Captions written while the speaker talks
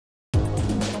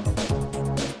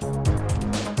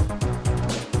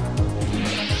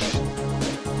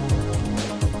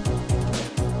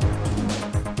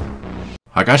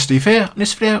Hi guys, Steve here. In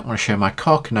this video I'm going to show my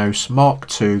Karkinos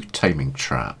Mk2 taming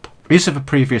trap. These are the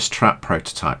previous trap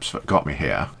prototypes that got me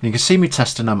here. You can see me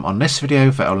testing them on this video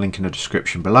that I'll link in the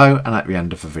description below and at the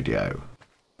end of the video.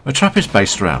 The trap is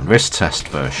based around this test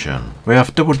version. We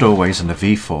have double doorways in the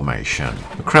V formation.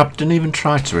 The crab didn't even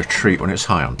try to retreat when it's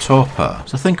high on torpor,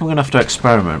 so I think I'm going to have to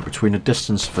experiment between the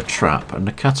distance of the trap and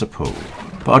the catapult.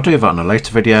 But I'll do that in a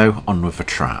later video, on with the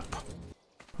trap.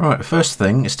 Right, the first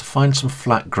thing is to find some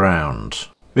flat ground.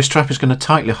 This trap is going to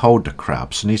tightly hold the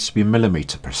crab, so it needs to be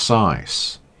millimetre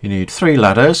precise. You need 3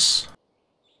 ladders,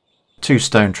 2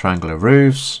 stone triangular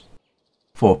roofs,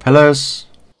 4 pillars,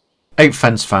 8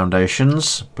 fence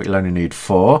foundations, but you'll only need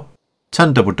 4,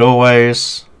 10 double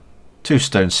doorways, 2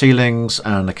 stone ceilings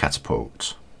and a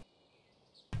catapult.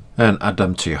 Then add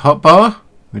them to your hotbar.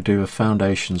 We do the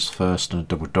foundations first and the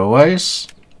double doorways.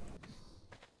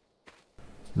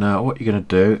 Now what you're going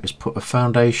to do is put the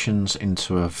foundations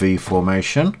into a V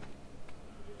formation.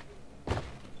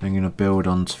 Then you're going to build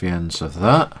onto the ends of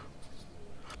that.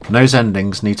 And those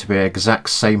endings need to be exact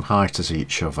same height as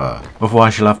each other,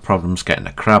 otherwise you'll have problems getting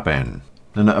the crab in.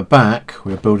 Then at the back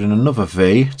we're building another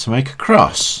V to make a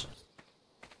cross.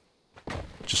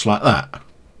 Just like that.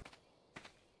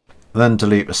 Then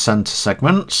delete the centre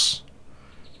segments.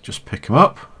 Just pick them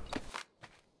up.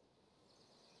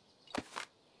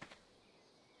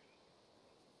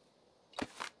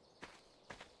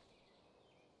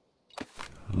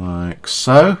 Like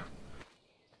so.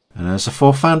 And there's the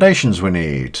 4 foundations we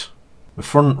need. The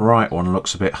front right one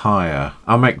looks a bit higher.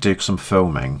 I'll make do because I'm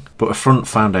filming, but the front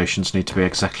foundations need to be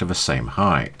exactly the same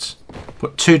height.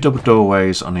 Put 2 double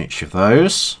doorways on each of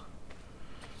those.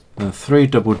 Then 3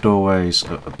 double doorways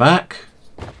at the back.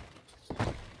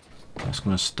 That's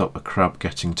going to stop the crab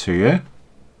getting to you.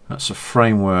 That's the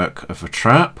framework of the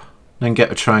trap. Then get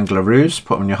the triangular roofs,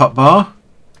 put them on your hotbar.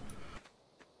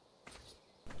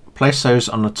 Place those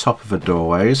on the top of the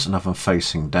doorways and have them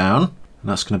facing down.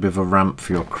 And that's going to be the ramp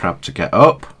for your crab to get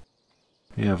up.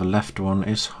 Yeah, the left one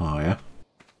is higher.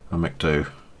 I'll make do.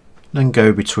 Then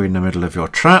go between the middle of your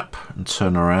trap and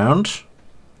turn around.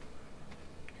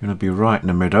 You're going to be right in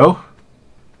the middle.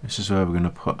 This is where we're going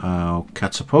to put our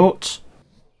catapult.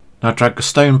 Now drag the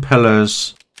stone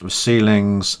pillars, the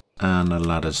ceilings and the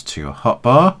ladders to your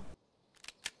hotbar.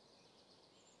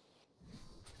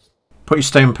 Put your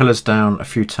stone pillars down a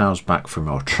few tiles back from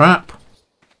your trap.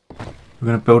 We're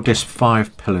going to build this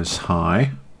 5 pillars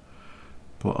high,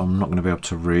 but I'm not going to be able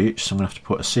to reach, so I'm going to have to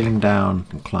put a ceiling down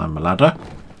and climb a ladder.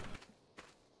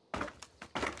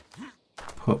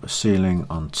 Put the ceiling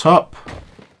on top.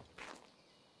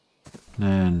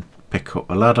 Then pick up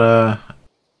the ladder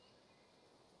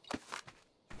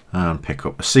and pick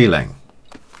up the ceiling.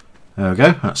 There we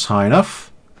go, that's high enough.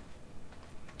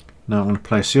 Now I'm going to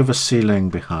place the other ceiling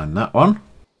behind that one.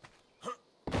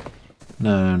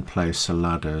 Then place the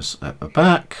ladders at the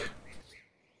back.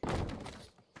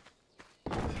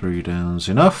 3 down's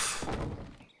enough.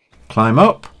 Climb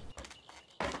up.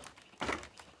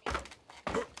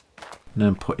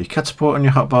 Then put your catapult on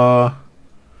your hotbar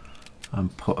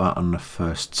and put that on the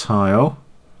first tile.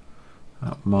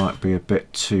 That might be a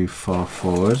bit too far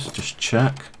forward, just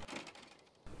check.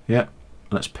 Yep,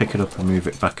 let's pick it up and move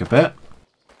it back a bit.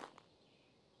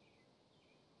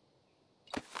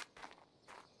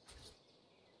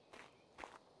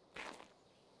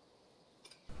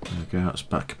 There we go, that's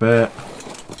back a bit.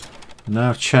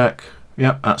 Now check.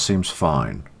 Yep, that seems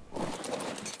fine.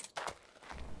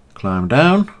 Climb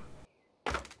down.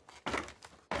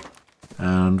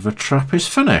 And the trap is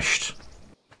finished.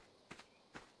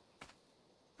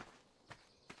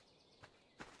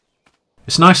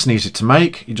 It's nice and easy to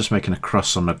make. You're just making a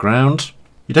cross on the ground.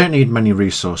 You don't need many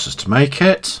resources to make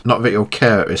it. Not that you'll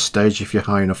care at this stage if you're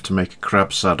high enough to make a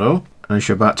crab saddle. And as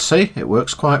you're about to see, it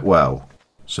works quite well.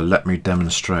 So let me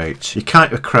demonstrate. You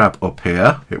kite the crab up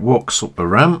here, it walks up the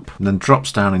ramp and then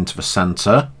drops down into the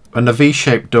centre. And the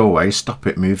V-shaped doorways stop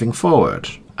it moving forward.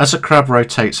 As the crab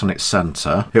rotates on its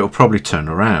centre, it will probably turn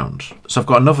around. So I've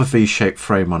got another V-shaped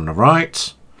frame on the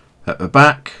right, at the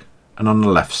back and on the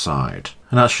left side.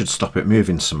 And that should stop it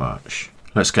moving so much.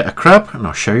 Let's get a crab and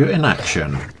I'll show you in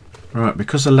action. Right,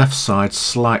 because the left side's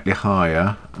slightly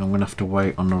higher, I'm going to have to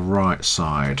wait on the right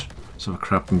side. So the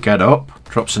crab can get up,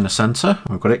 drops in the centre, and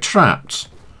we've got it trapped.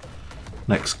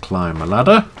 Next, climb a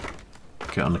ladder,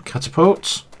 get on the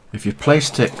catapult. If you've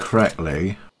placed it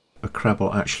correctly, the crab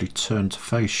will actually turn to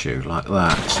face you like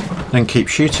that. Then keep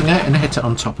shooting it and hit it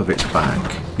on top of its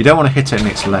back. You don't want to hit it in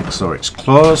its legs or its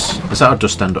claws, as that'll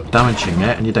just end up damaging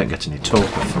it and you don't get any torpor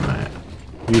from it.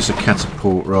 Use a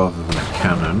catapult rather than a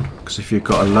cannon, because if you've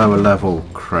got a lower level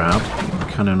crab, the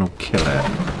cannon will kill it.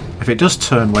 If it does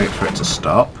turn, wait for it to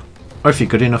stop, or if you're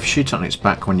good enough, shoot it on its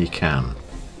back when you can.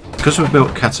 Because we've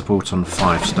built catapult on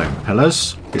 5 stone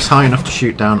pillars, it's high enough to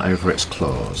shoot down over its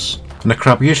claws. And the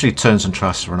crab usually turns and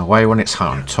tries to run away when it's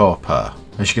high on torpor.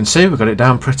 As you can see, we've got it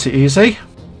down pretty easy.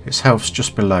 Its health's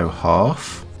just below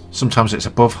half. Sometimes it's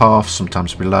above half,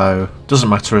 sometimes below. Doesn't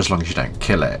matter as long as you don't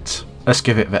kill it. Let's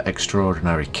give it the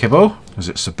extraordinary kibble, as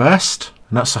it's the best.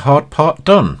 And that's the hard part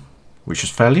done, which is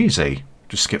fairly easy.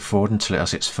 Just skip forward until it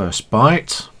has its first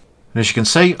bite. And as you can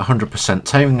see, 100%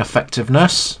 taming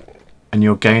effectiveness. And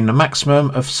you'll gain a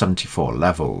maximum of 74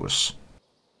 levels.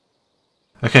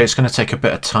 Okay, it's going to take a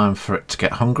bit of time for it to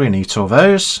get hungry and eat all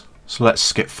those. So let's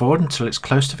skip forward until it's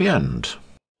close to the end.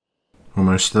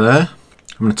 Almost there.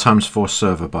 I'm going to times 4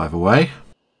 server, by the way.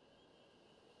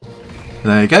 And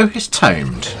there you go, it's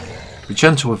tamed. Be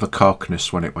gentle with the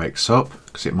Karkinos when it wakes up,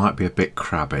 because it might be a bit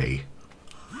crabby.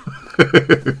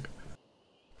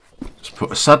 Just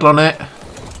put a saddle on it,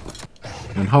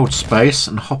 and hold space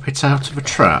and hop it out of a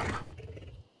trap.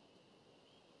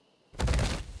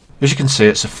 As you can see,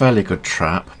 it's a fairly good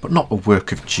trap, but not the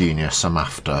work of genius I'm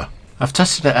after. I've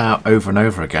tested it out over and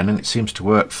over again and it seems to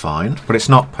work fine, but it's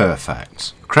not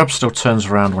perfect. The crab still turns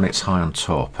around when it's high on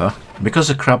torpor, and because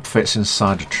the crab fits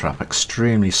inside a trap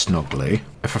extremely snugly,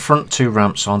 if the front 2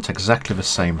 ramps aren't exactly the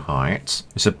same height,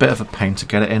 it's a bit of a pain to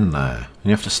get it in there, and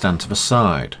you have to stand to the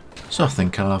side. So I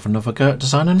think I'll have another go at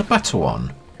designing a better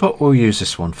one, but we'll use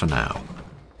this one for now.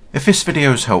 If this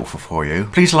video is helpful for you,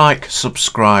 please like,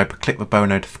 subscribe, click the bell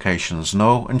notifications and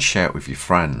all, and share it with your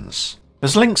friends.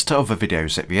 There's links to other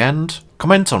videos at the end.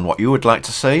 Comment on what you would like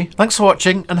to see. Thanks for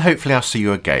watching, and hopefully I'll see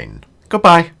you again.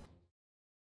 Goodbye.